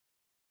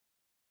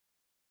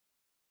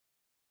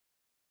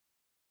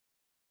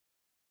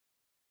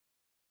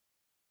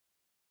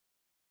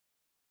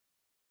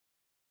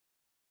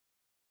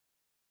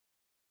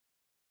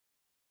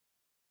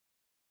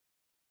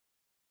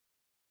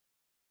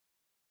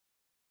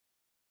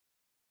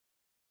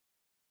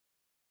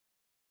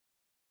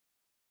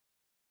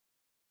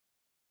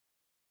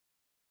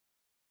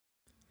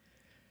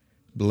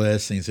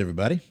Blessings,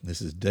 everybody.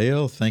 This is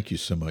Dale. Thank you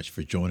so much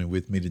for joining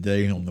with me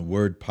today on the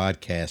Word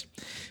Podcast.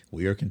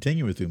 We are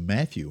continuing through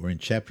Matthew. We're in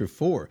chapter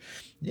 4.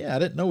 Yeah, I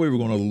didn't know we were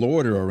going to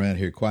loiter around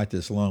here quite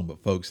this long,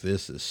 but folks,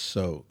 this is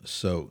so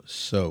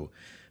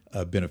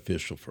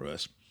beneficial for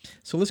us.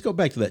 So let's go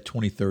back to that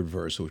 23rd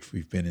verse, which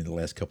we've been in the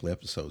last couple of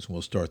episodes.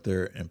 We'll start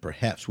there and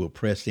perhaps we'll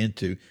press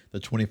into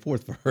the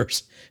 24th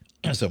verse.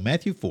 So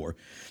Matthew 4,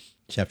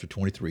 chapter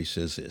 23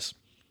 says this: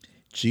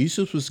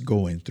 Jesus was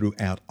going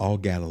throughout all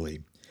Galilee,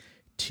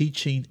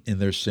 teaching in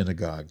their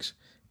synagogues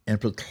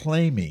and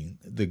proclaiming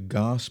the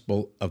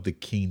gospel of the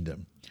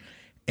kingdom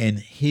and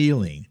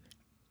healing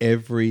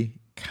every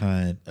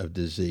kind of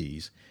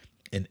disease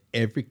and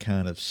every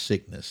kind of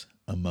sickness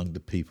among the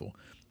people.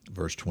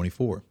 Verse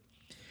 24.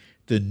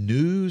 The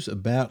news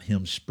about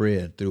him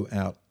spread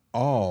throughout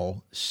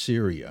all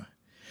Syria,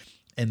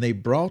 and they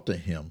brought to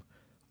him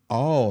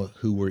all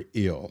who were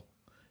ill,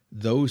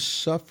 those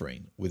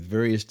suffering with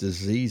various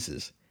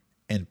diseases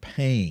and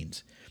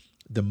pains,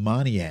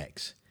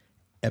 demoniacs,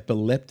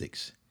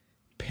 epileptics,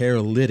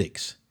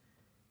 paralytics,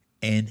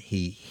 and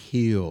he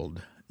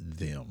healed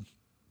them.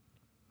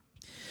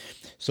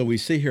 So we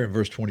see here in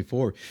verse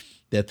 24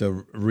 that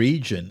the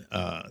region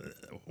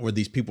where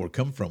these people were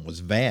coming from was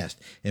vast.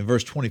 In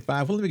verse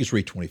 25, well, let me just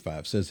read 25.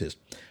 It says this: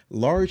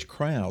 large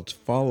crowds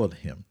followed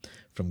him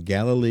from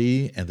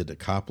Galilee and the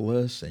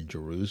Decapolis and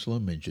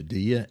Jerusalem and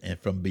Judea and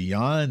from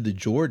beyond the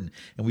Jordan.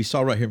 And we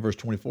saw right here in verse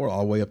 24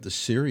 all the way up to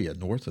Syria,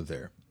 north of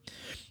there,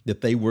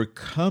 that they were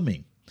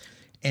coming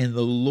and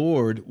the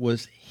Lord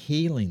was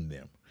healing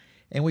them.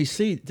 And we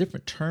see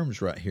different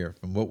terms right here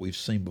from what we've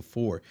seen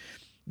before,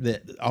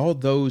 that all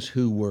those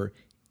who were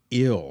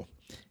ill.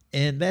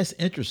 And that's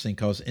interesting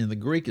because in the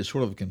Greek it's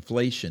sort of a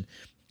conflation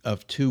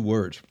of two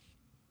words,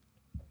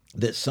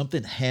 that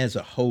something has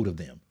a hold of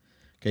them.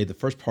 Okay, the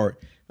first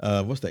part,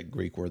 what's that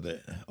Greek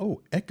word?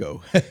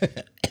 Echo.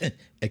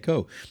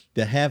 Echo.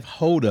 To have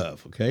hold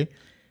of, okay?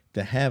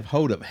 To have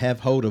hold of. Have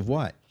hold of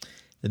what?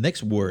 The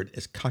next word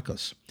is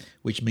kakos,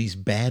 which means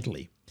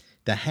badly.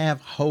 To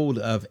have hold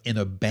of in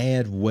a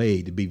bad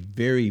way, to be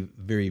very,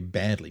 very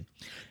badly.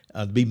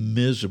 To be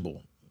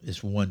miserable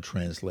is one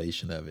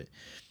translation of it.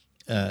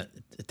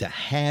 To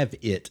have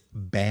it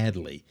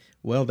badly.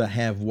 Well, to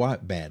have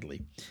what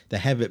badly? To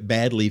have it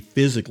badly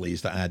physically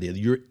is the idea.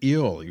 You're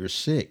ill, you're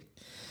sick.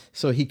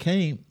 So he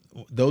came,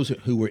 those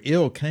who were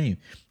ill came.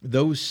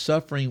 Those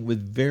suffering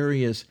with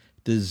various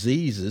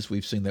diseases,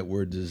 we've seen that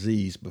word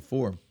disease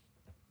before,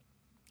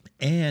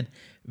 and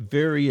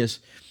various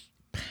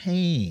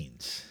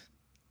pains.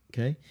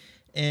 Okay?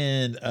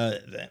 And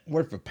that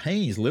word for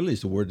pains literally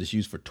is the word that's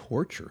used for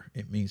torture.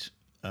 It means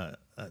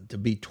to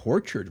be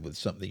tortured with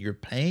something. You're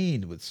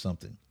pained with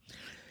something.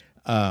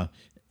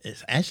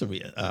 It's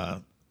actually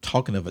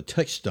talking of a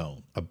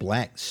touchstone, a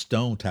black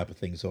stone type of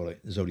thing,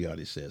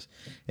 Zodiates says.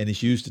 And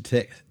it's used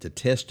to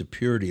test the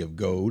purity of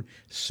gold,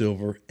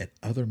 silver, and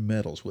other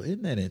metals. Well,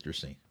 isn't that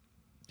interesting?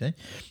 Okay.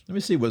 Let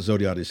me see what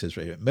Zodiates says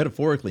right here.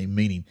 Metaphorically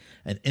meaning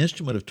an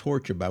instrument of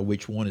torture by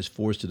which one is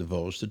forced to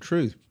divulge the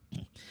truth.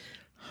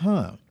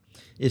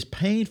 It's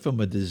pain from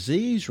a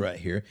disease right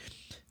here,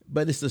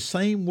 but it's the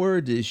same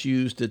word that's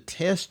used to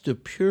test the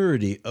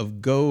purity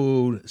of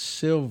gold,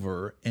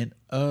 silver, and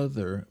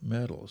other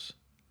metals.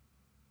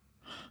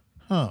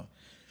 I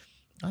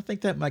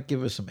think that might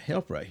give us some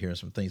help right here and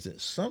some things, that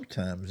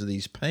sometimes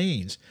these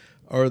pains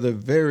are the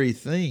very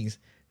things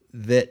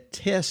that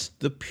test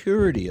the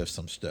purity of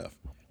some stuff.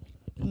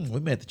 We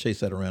may have to chase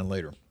that around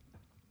later.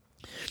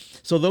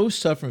 So those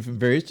suffering from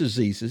various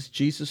diseases,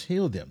 Jesus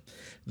healed them.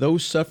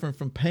 Those suffering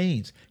from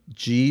pains,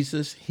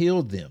 Jesus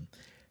healed them.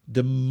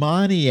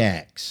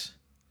 Demoniacs,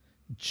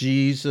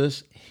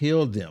 Jesus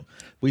healed them.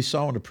 We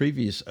saw in the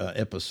previous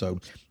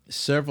episode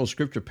several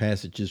scripture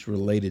passages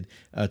related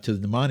to the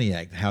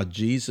demoniac, how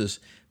Jesus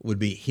would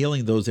be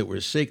healing those that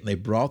were sick, and they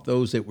brought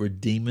those that were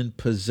demon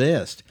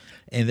possessed.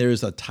 And there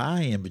is a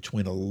tie-in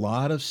between a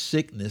lot of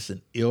sickness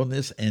and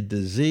illness and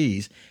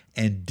disease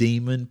and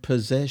demon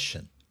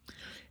possession.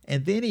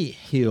 And then he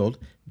healed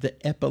the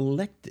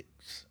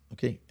epileptics.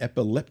 Okay,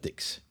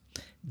 epileptics.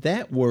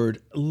 That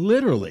word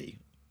literally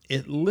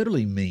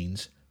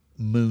means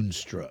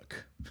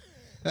moonstruck.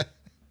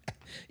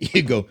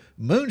 You go,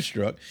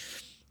 moonstruck?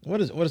 What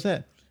is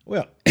that?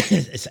 Well,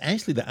 it's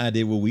actually the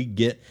idea where we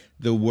get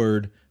the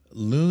word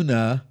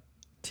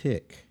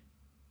lunatic.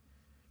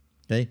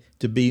 Okay,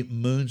 to be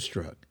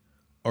moonstruck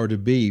or to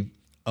be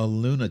a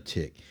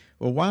lunatic.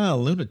 Well, why a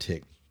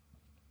lunatic?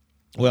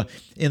 Well,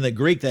 in the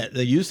Greek, that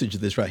the usage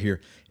of this right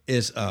here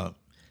is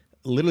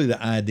literally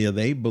the idea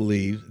they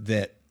believe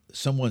that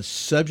someone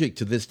subject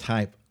to this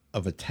type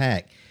of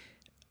attack,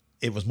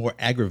 it was more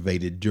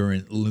aggravated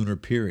during lunar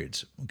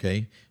periods,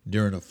 okay,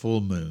 during a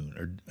full moon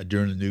or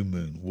during a new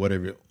moon,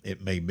 whatever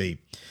it may be.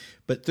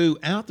 But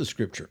throughout the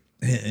scripture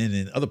and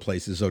in other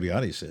places,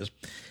 Zodiates says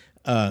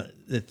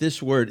that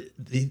this word,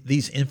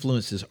 these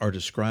influences are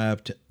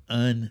described to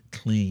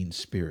unclean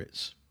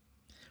spirits,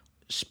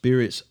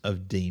 spirits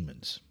of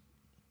demons.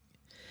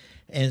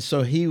 And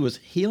so he was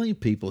healing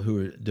people who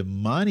were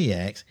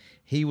demoniacs.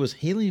 He was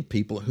healing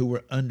people who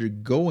were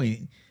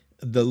undergoing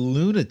the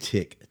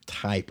lunatic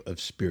type of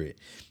spirit.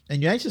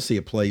 And you actually see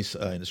a place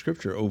in the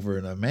scripture over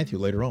in Matthew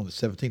later on, the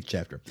 17th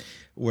chapter,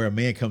 where a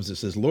man comes and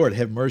says, Lord,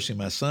 have mercy on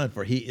my son,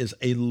 for he is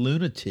a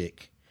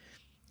lunatic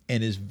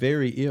and is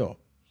very ill.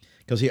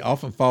 Because he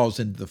often falls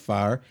into the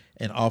fire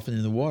and often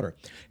in the water.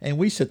 And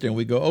we sit there and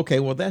we go, okay,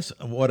 well, that's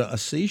what a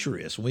seizure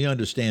is. We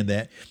understand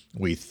that.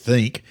 We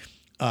think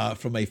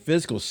from a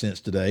physical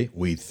sense today,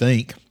 we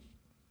think,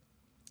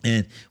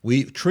 and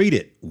we treat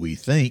it, we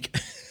think.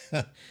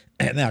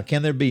 Now,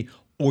 can there be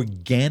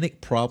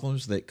organic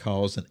problems that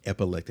cause an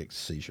epileptic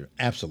seizure?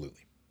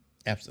 Absolutely.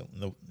 Absolutely.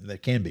 No, there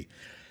can be.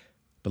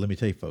 But let me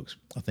tell you, folks,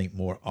 I think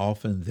more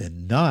often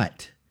than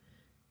not,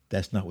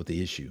 that's not what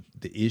the issue.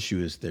 The issue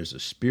is there's a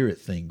spirit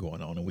thing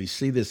going on, and we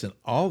see this in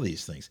all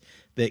these things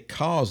that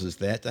causes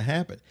that to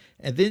happen.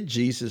 And then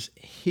Jesus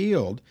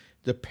healed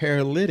the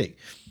paralytic,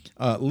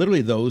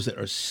 literally those that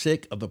are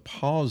sick of the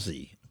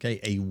palsy, okay,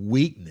 a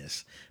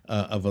weakness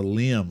of a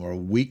limb or a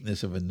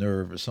weakness of a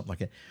nerve or something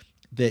like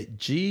that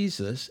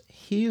Jesus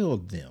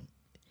healed them.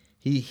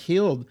 He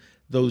healed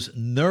those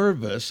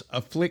nervous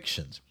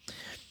afflictions.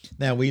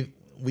 Now, we've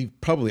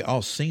probably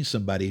all seen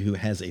somebody who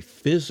has a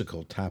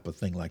physical type of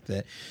thing like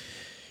that.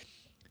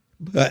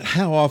 But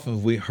how often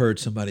have we heard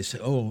somebody say,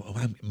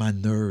 my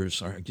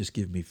nerves are just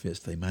giving me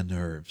fits today, my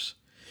nerves.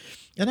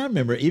 And I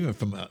remember even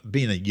from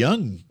being a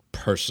young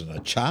person,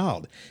 a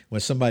child, when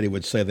somebody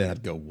would say that,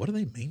 I'd go, what do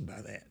they mean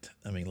by that?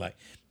 I mean, like,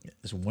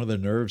 is one of their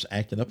nerves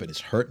acting up and it's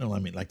hurting them? I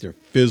mean, like their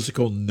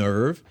physical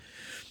nerve.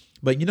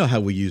 But you know how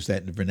we use that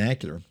in the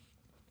vernacular.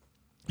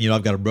 You know,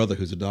 I've got a brother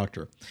who's a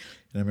doctor.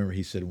 And I remember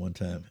he said one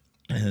time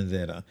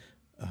that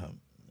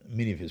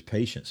many of his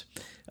patients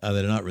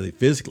that are not really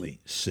physically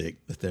sick,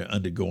 that they're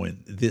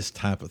undergoing this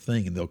type of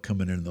thing, and they'll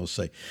come in and they'll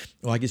say,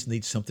 I just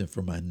need something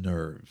for my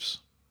nerves.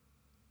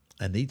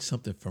 I need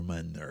something for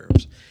my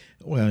nerves.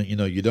 Well,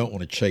 you don't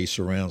want to chase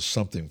around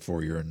something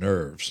for your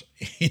nerves.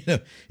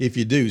 If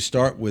you do,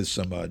 start with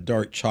some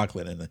dark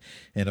chocolate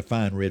and a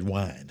fine red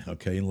wine,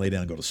 okay, and lay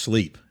down and go to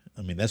sleep.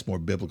 I mean, that's more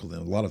biblical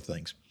than a lot of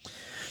things.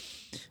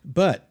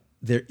 But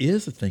there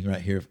is a thing right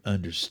here of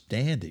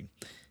understanding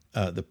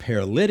the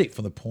paralytic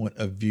from the point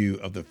of view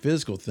of the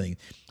physical thing,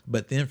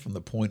 but then from the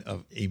point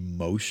of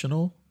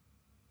emotional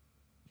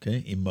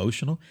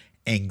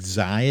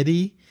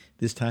anxiety,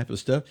 this type of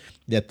stuff,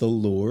 that the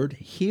Lord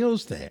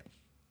heals that.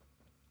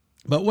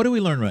 But what do we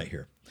learn right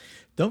here?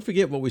 Don't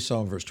forget what we saw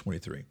in verse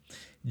 23.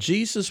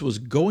 Jesus was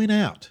going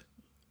out.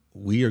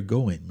 We are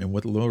going. Remember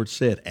what the Lord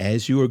said,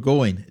 as you are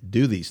going,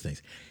 do these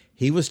things.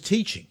 He was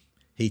teaching.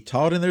 He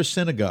taught in their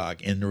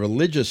synagogue, in the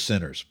religious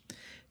centers.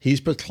 He's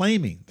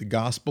proclaiming the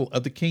gospel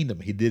of the kingdom.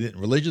 He did it in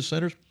religious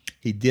centers.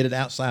 He did it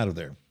outside of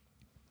there.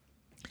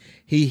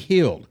 He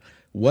healed.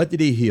 What did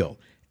he heal?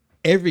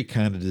 Every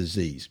kind of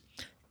disease,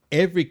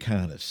 every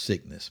kind of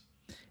sickness,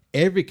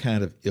 every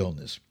kind of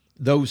illness,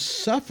 those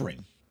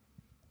suffering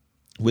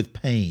with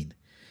pain,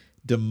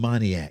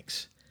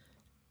 demoniacs,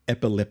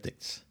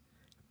 epileptics,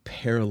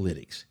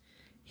 paralytics.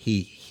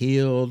 He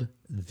healed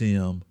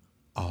them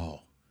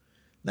all.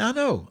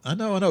 Now, I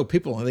know.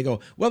 People, they go,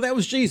 well, that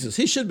was Jesus.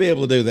 He should be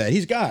able to do that.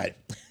 He's God.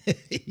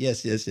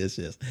 Yes.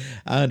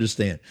 I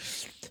understand.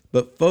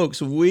 But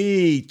folks,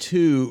 we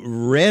too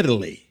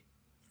readily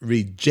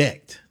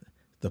reject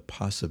the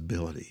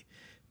possibility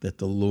that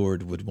the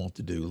Lord would want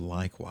to do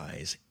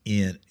likewise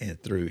in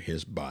and through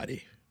his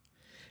body.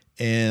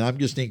 And I'm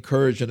just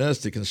encouraging us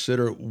to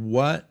consider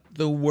what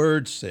the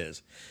Word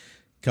says,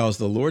 because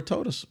the Lord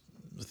told us,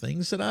 the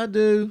things that I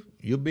do,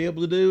 you'll be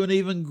able to do, and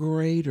even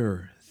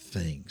greater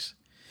things.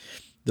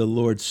 The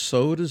Lord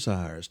so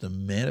desires to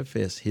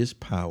manifest his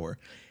power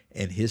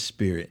and his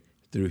Spirit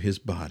through his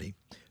body.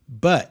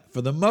 But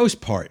for the most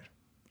part,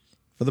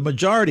 for the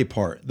majority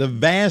part, the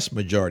vast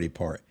majority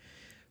part,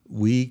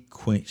 we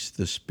quench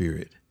the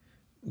Spirit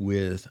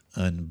with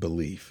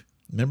unbelief.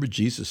 Remember,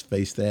 Jesus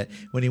faced that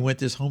when he went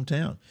to his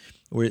hometown,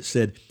 where it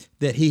said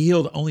that he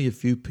healed only a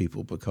few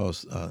people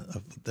because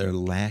of their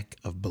lack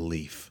of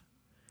belief.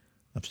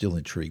 I'm still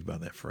intrigued by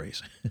that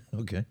phrase.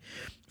 Okay.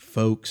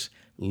 Folks,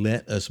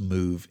 let us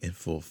move in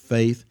full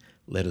faith.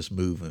 Let us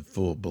move in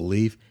full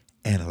belief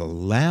and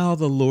allow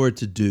the Lord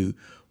to do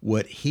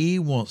what he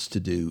wants to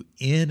do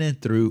in and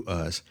through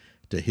us,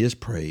 to his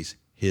praise,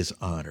 his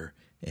honor,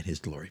 and his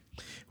glory.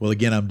 Well,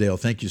 again, I'm Dale.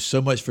 Thank you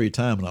so much for your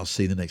time, and I'll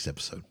see you in the next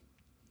episode.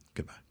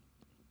 Goodbye.